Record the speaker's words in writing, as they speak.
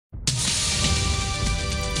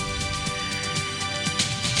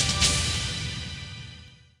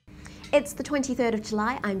It's the 23rd of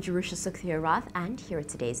July. I'm Jerusha Sukhthirath, and here are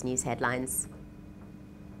today's news headlines.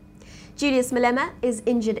 Julius Malema is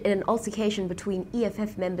injured in an altercation between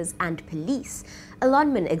EFF members and police. A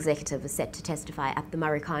Lonmin executive is set to testify at the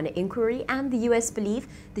Marikana inquiry, and the US believe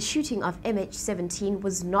the shooting of MH17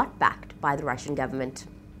 was not backed by the Russian government.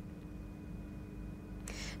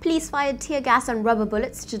 Police fired tear gas and rubber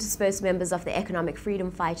bullets to disperse members of the economic freedom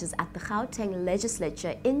fighters at the Gauteng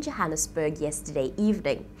legislature in Johannesburg yesterday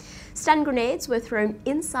evening. Stun grenades were thrown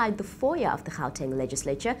inside the foyer of the Gauteng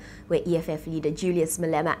legislature, where EFF leader Julius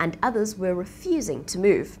Malema and others were refusing to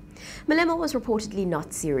move. Malema was reportedly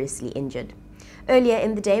not seriously injured. Earlier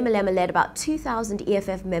in the day, Malema led about 2,000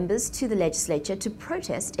 EFF members to the legislature to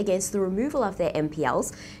protest against the removal of their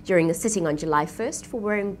MPLs during a sitting on July 1st for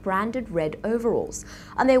wearing branded red overalls.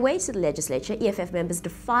 On their way to the legislature, EFF members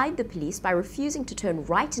defied the police by refusing to turn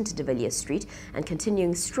right into De Villiers Street and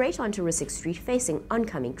continuing straight onto Rissik Street facing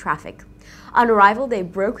oncoming traffic. On arrival, they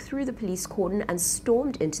broke through the police cordon and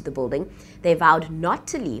stormed into the building. They vowed not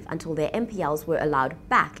to leave until their MPLs were allowed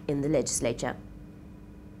back in the legislature.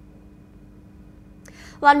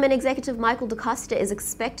 Lonmin executive Michael Da Costa is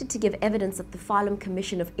expected to give evidence at the Farlam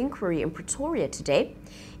Commission of Inquiry in Pretoria today.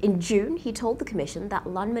 In June, he told the commission that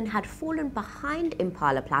Lonmin had fallen behind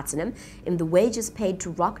Impala Platinum in the wages paid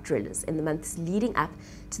to rock drillers in the months leading up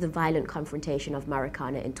to the violent confrontation of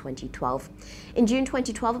Marikana in 2012. In June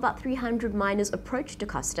 2012, about 300 miners approached Da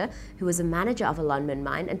Costa, who was a manager of a Lonmin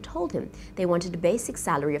mine, and told him they wanted a basic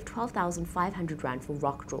salary of 12,500 rand for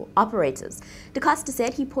rock drill operators. Da Costa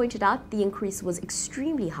said he pointed out the increase was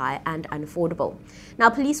extremely high and unaffordable. Now,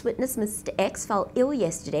 police witness Mr. X fell ill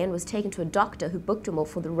yesterday and was taken to a doctor who booked him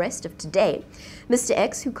off for the rest of today. Mr.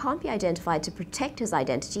 X, who can't be identified to protect his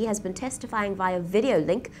identity, has been testifying via video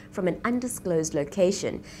link from an undisclosed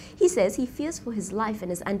location. He says he fears for his life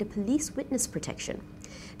and is under police witness protection.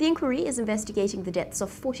 The inquiry is investigating the deaths of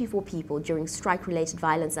 44 people during strike-related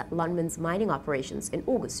violence at Lonmin's mining operations in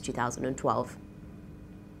August 2012.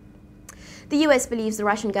 The US believes the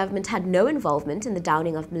Russian government had no involvement in the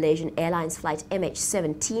downing of Malaysian Airlines flight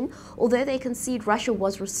MH17, although they concede Russia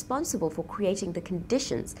was responsible for creating the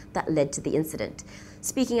conditions that led to the incident.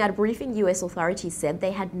 Speaking at a briefing, US authorities said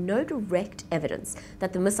they had no direct evidence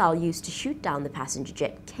that the missile used to shoot down the passenger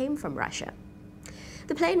jet came from Russia.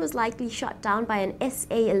 The plane was likely shot down by an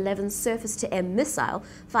SA-11 surface-to-air missile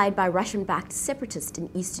fired by Russian-backed separatists in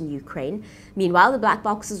eastern Ukraine. Meanwhile, the black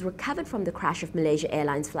boxes recovered from the crash of Malaysia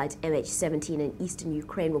Airlines flight MH17 in eastern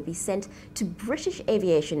Ukraine will be sent to British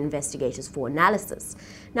aviation investigators for analysis.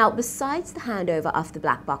 Now, besides the handover of the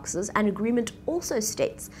black boxes, an agreement also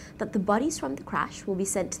states that the bodies from the crash will be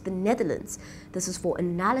sent to the Netherlands. This is for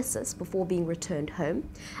analysis before being returned home,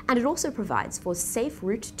 and it also provides for a safe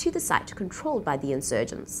route to the site controlled by the insurgents.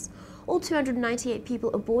 All 298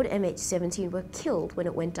 people aboard MH17 were killed when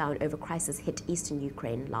it went down over crisis hit eastern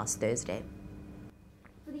Ukraine last Thursday.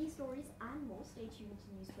 For these stories and more, stay tuned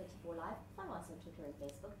to News 24 Live, follow us on Twitter and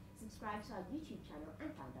Facebook, subscribe to our YouTube channel, and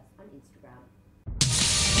find us on Instagram.